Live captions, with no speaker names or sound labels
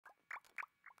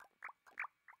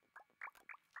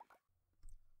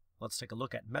let's take a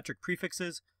look at metric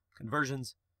prefixes,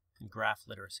 conversions, and graph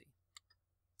literacy.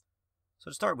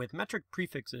 So to start with, metric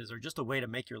prefixes are just a way to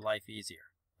make your life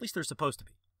easier. At least they're supposed to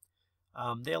be.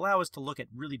 They allow us to look at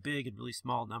really big and really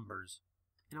small numbers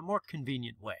in a more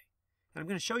convenient way. And I'm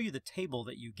going to show you the table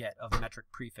that you get of metric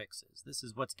prefixes. This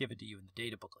is what's given to you in the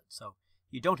data booklet. So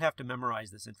you don't have to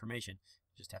memorize this information.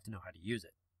 You just have to know how to use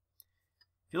it.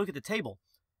 If you look at the table,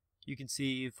 you can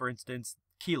see, for instance,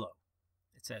 kilo.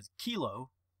 It says kilo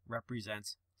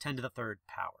represents 10 to the third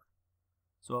power.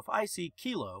 So if I see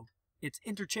kilo, it's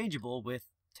interchangeable with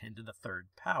 10 to the third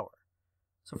power.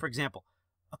 So for example,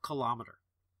 a kilometer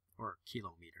or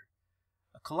kilometer.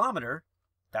 A kilometer,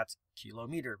 that's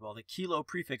kilometer. Well, the kilo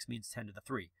prefix means 10 to the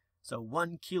 3. So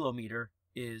 1 kilometer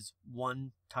is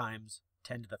 1 times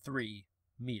 10 to the 3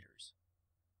 meters,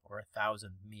 or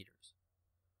 1,000 meters.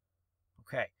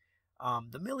 Okay,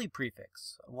 the milli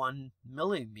prefix, 1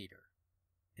 millimeter,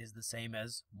 is the same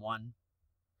as 1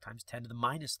 times 10 to the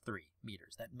minus 3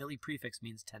 meters. That milli prefix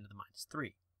means 10 to the minus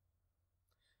 3.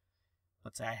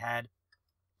 Let's say I had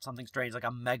something strange like a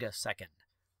megasecond.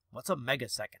 What's a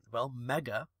megasecond? Well,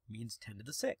 mega means 10 to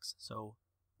the 6. So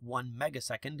 1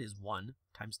 megasecond is 1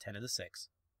 times 10 to the 6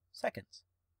 seconds.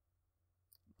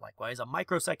 Likewise, a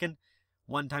microsecond,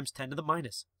 1 times 10 to the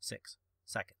minus 6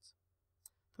 seconds.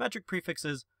 The metric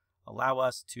prefixes allow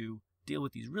us to deal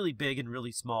with these really big and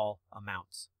really small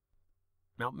amounts.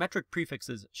 Now, metric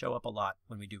prefixes show up a lot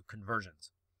when we do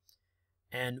conversions.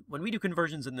 And when we do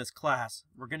conversions in this class,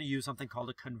 we're going to use something called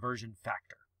a conversion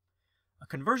factor. A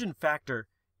conversion factor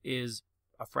is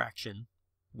a fraction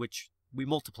which we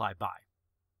multiply by.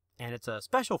 And it's a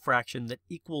special fraction that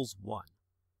equals 1.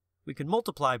 We can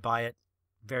multiply by it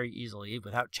very easily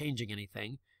without changing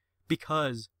anything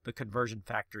because the conversion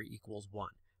factor equals 1.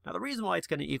 Now the reason why it's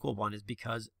going to equal 1 is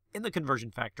because in the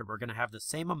conversion factor we're going to have the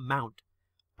same amount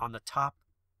on the top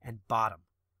and bottom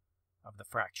of the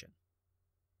fraction.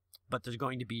 But there's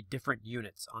going to be different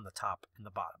units on the top and the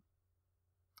bottom.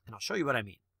 And I'll show you what I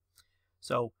mean.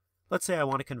 So let's say I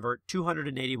want to convert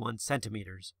 281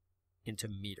 centimeters into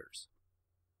meters.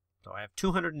 So I have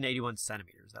 281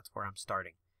 centimeters. That's where I'm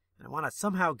starting. And I want to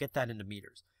somehow get that into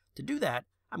meters. To do that,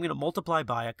 I'm going to multiply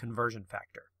by a conversion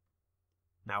factor.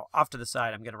 Now, off to the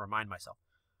side, I'm going to remind myself,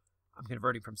 I'm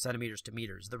converting from centimeters to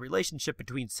meters. The relationship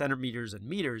between centimeters and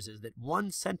meters is that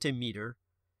 1 centimeter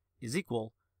is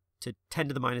equal to 10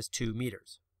 to the minus 2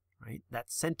 meters. Right? That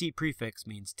centi prefix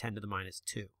means 10 to the minus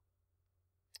 2.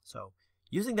 So,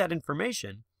 using that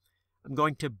information, I'm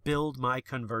going to build my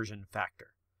conversion factor.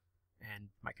 And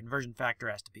my conversion factor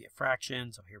has to be a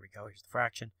fraction. So here we go. Here's the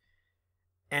fraction.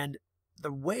 And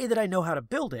the way that I know how to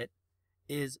build it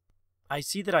is I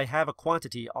see that I have a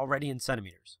quantity already in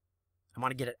centimeters. I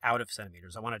want to get it out of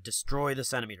centimeters. I want to destroy the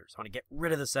centimeters. I want to get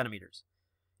rid of the centimeters.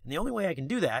 And the only way I can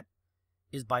do that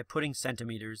is by putting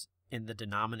centimeters in the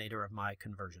denominator of my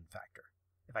conversion factor.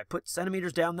 If I put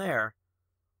centimeters down there,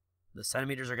 the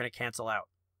centimeters are going to cancel out.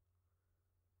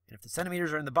 And if the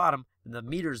centimeters are in the bottom, then the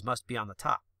meters must be on the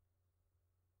top.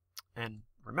 And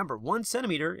remember, 1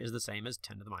 centimeter is the same as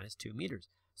 10 to the minus 2 meters.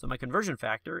 So my conversion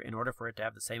factor, in order for it to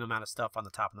have the same amount of stuff on the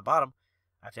top and the bottom,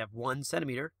 I have to have 1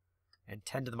 centimeter and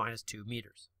 10 to the minus 2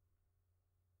 meters.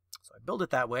 So I build it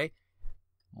that way,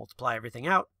 multiply everything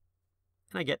out,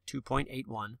 and I get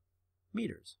 2.81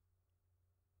 meters.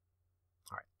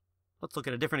 All right, let's look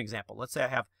at a different example. Let's say I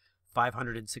have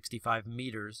 565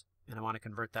 meters, and I want to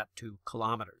convert that to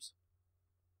kilometers.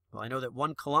 Well, I know that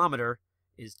 1 kilometer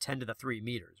is 10 to the 3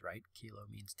 meters, right? Kilo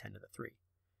means 10 to the 3.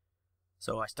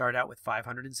 So I start out with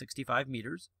 565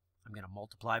 meters. I'm going to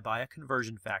multiply by a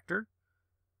conversion factor.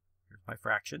 Here's my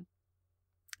fraction.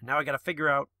 And now I got to figure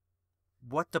out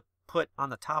what to put on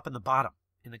the top and the bottom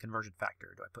in the conversion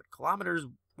factor. Do I put kilometers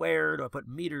where? Do I put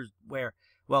meters where?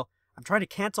 Well, I'm trying to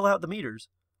cancel out the meters.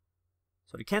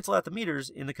 So to cancel out the meters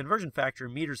in the conversion factor,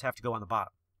 meters have to go on the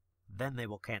bottom. Then they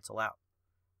will cancel out.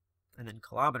 And then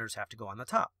kilometers have to go on the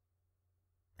top.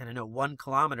 And I know 1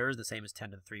 kilometer is the same as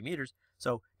 10 to the 3 meters.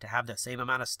 So to have the same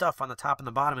amount of stuff on the top and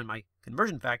the bottom in my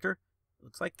conversion factor, it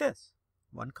looks like this.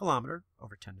 1 kilometer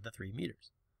over 10 to the 3 meters.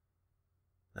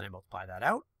 Then I multiply that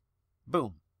out.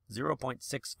 Boom.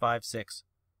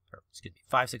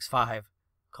 565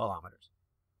 kilometers.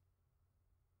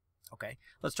 Okay,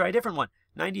 let's try a different one.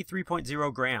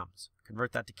 93.0 grams.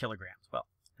 Convert that to kilograms. Well,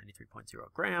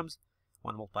 93.0 grams.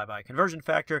 Want to multiply by a conversion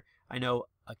factor. I know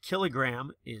a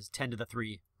kilogram is 10 to the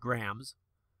 3 grams.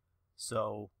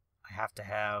 So I have to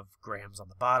have grams on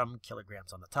the bottom,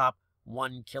 kilograms on the top.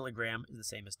 1 kilogram is the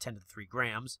same as 10 to the 3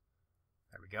 grams.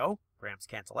 There we go. Grams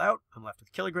cancel out. I'm left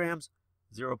with kilograms.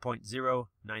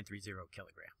 0.0930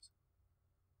 kilograms.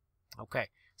 Okay,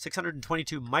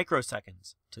 622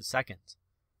 microseconds to seconds.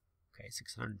 Okay,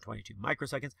 622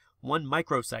 microseconds. 1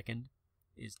 microsecond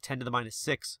is 10 to the minus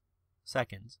 6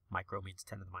 seconds. Micro means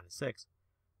 10 to the minus 6.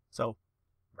 So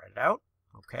write it out.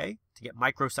 Okay, to get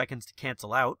microseconds to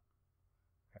cancel out,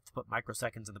 I have to put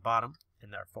microseconds in the bottom,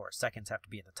 and therefore seconds have to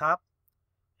be in the top.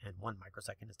 And 1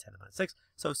 microsecond is 10 to the minus 6.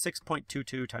 So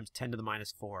 6.22 times 10 to the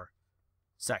minus 4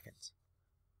 seconds.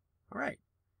 All right.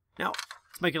 Now,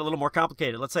 let's make it a little more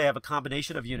complicated. Let's say I have a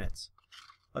combination of units.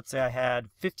 Let's say I had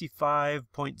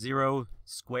 55.0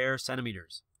 square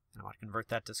centimeters, and I want to convert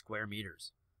that to square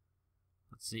meters.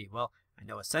 Let's see. Well, I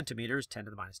know a centimeter is 10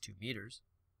 to the minus 2 meters.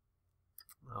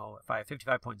 Well, if I have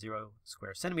 55.0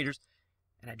 square centimeters,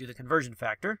 and I do the conversion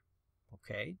factor,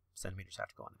 okay, centimeters have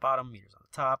to go on the bottom, meters on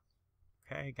the top.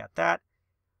 Okay, got that.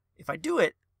 If I do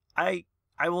it, I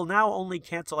will now only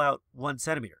cancel out 1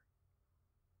 centimeter.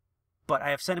 But I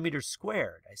have centimeters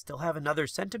squared. I still have another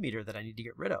centimeter that I need to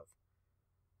get rid of.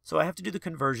 So I have to do the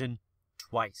conversion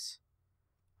twice.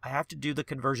 I have to do the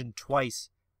conversion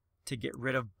twice to get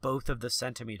rid of both of the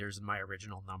centimeters in my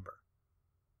original number.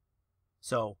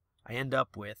 So I end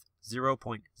up with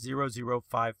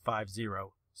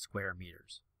 0.00550 square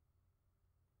meters.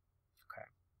 Okay.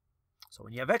 So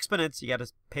when you have exponents, you got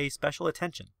to pay special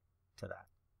attention to that.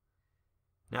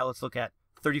 Now let's look at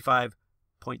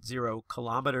 35.0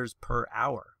 kilometers per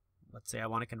hour. Let's say I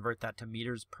want to convert that to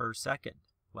meters per second.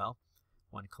 Well,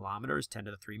 1 kilometer is 10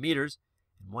 to the 3 meters,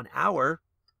 and 1 hour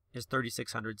is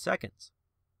 3,600 seconds.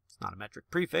 It's not a metric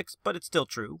prefix, but it's still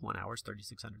true. 1 hour is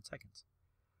 3,600 seconds.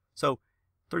 So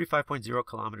 35.0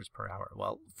 kilometers per hour.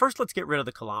 Well, first let's get rid of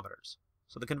the kilometers.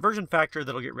 So the conversion factor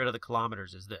that'll get rid of the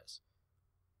kilometers is this.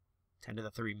 10 to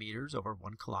the 3 meters over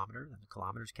 1 kilometer. Then the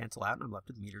kilometers cancel out, and I'm left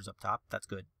with meters up top. That's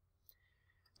good.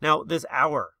 Now, this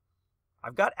hour.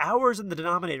 I've got hours in the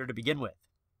denominator to begin with.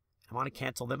 I want to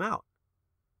cancel them out.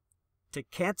 To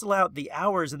cancel out the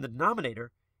hours in the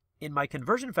denominator, in my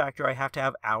conversion factor, I have to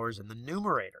have hours in the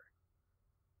numerator.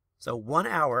 So 1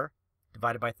 hour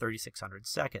divided by 3,600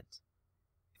 seconds.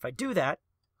 If I do that,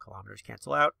 kilometers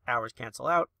cancel out, hours cancel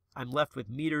out, I'm left with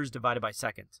meters divided by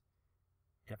seconds.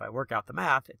 And if I work out the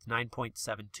math, it's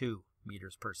 9.72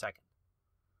 meters per second.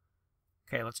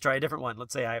 Okay, let's try a different one.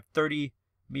 Let's say I have 30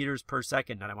 meters per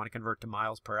second and I want to convert to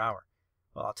miles per hour.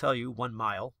 Well, I'll tell you 1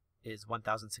 mile is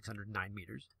 1,609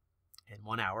 meters and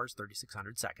 1 hour is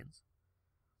 3,600 seconds.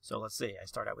 So let's see, I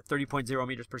start out with 30.0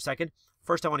 meters per second.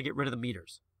 First I want to get rid of the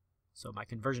meters. So my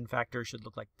conversion factor should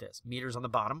look like this. Meters on the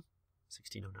bottom,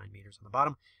 1,609 meters on the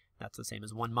bottom. That's the same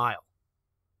as 1 mile.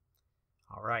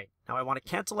 All right, now I want to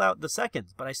cancel out the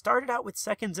seconds, but I started out with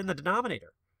seconds in the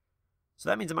denominator. So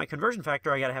that means in my conversion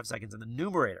factor, I got to have seconds in the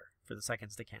numerator for the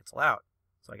seconds to cancel out.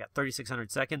 So I got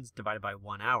 3,600 seconds divided by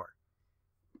 1 hour.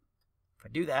 If I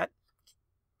do that,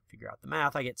 figure out the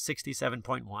math, I get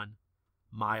 67.1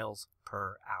 miles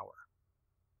per hour.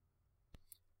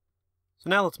 So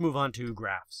now let's move on to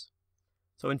graphs.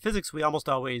 So in physics, we almost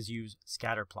always use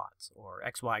scatter plots or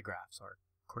XY graphs or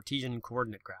Cartesian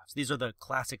coordinate graphs. These are the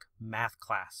classic math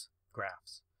class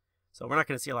graphs. So we're not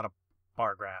going to see a lot of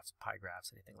bar graphs, pie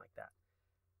graphs, anything like that.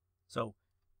 So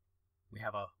we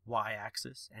have a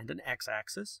y-axis and an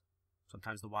x-axis.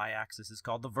 Sometimes the y-axis is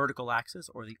called the vertical axis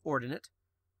or the ordinate.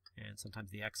 And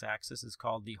sometimes the x-axis is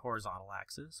called the horizontal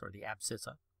axis or the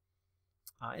abscissa.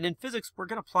 And in physics, we're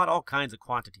going to plot all kinds of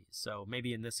quantities. So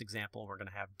maybe in this example, we're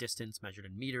going to have distance measured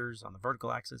in meters on the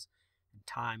vertical axis and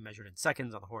time measured in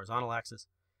seconds on the horizontal axis.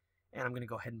 And I'm going to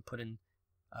go ahead and put in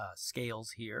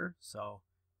scales here. So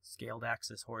scaled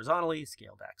axis horizontally,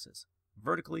 scaled axis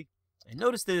vertically. And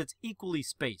notice that it's equally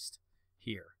spaced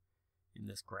here in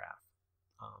this graph.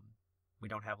 We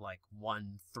don't have like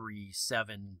 1, 3,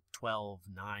 7, 12,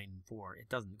 9, 4. It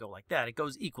doesn't go like that. It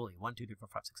goes equally. 1, 2, 3, 4,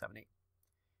 5, 6, 7, 8.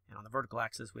 And on the vertical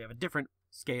axis, we have a different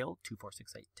scale, 2, 4,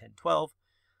 6, 8, 10, 12.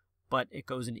 But it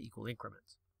goes in equal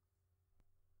increments.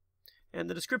 And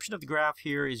the description of the graph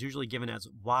here is usually given as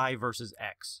y versus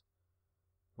x,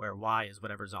 where y is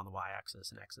whatever's on the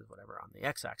y-axis and x is whatever on the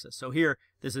x-axis. So here,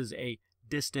 this is a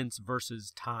distance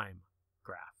versus time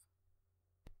graph.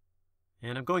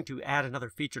 And I'm going to add another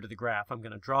feature to the graph. I'm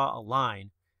going to draw a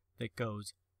line that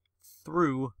goes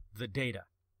through the data.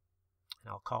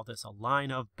 And I'll call this a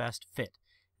line of best fit.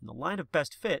 And the line of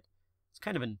best fit is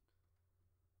kind of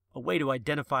a way to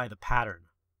identify the pattern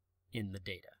in the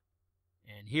data.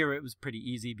 And here it was pretty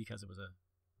easy because it was a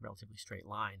relatively straight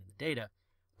line in the data.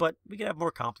 But we could have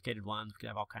more complicated ones. We could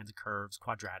have all kinds of curves,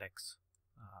 quadratics,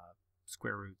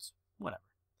 square roots, whatever.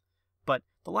 But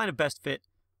the line of best fit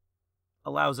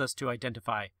allows us to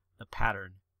identify the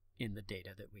pattern in the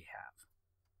data that we have.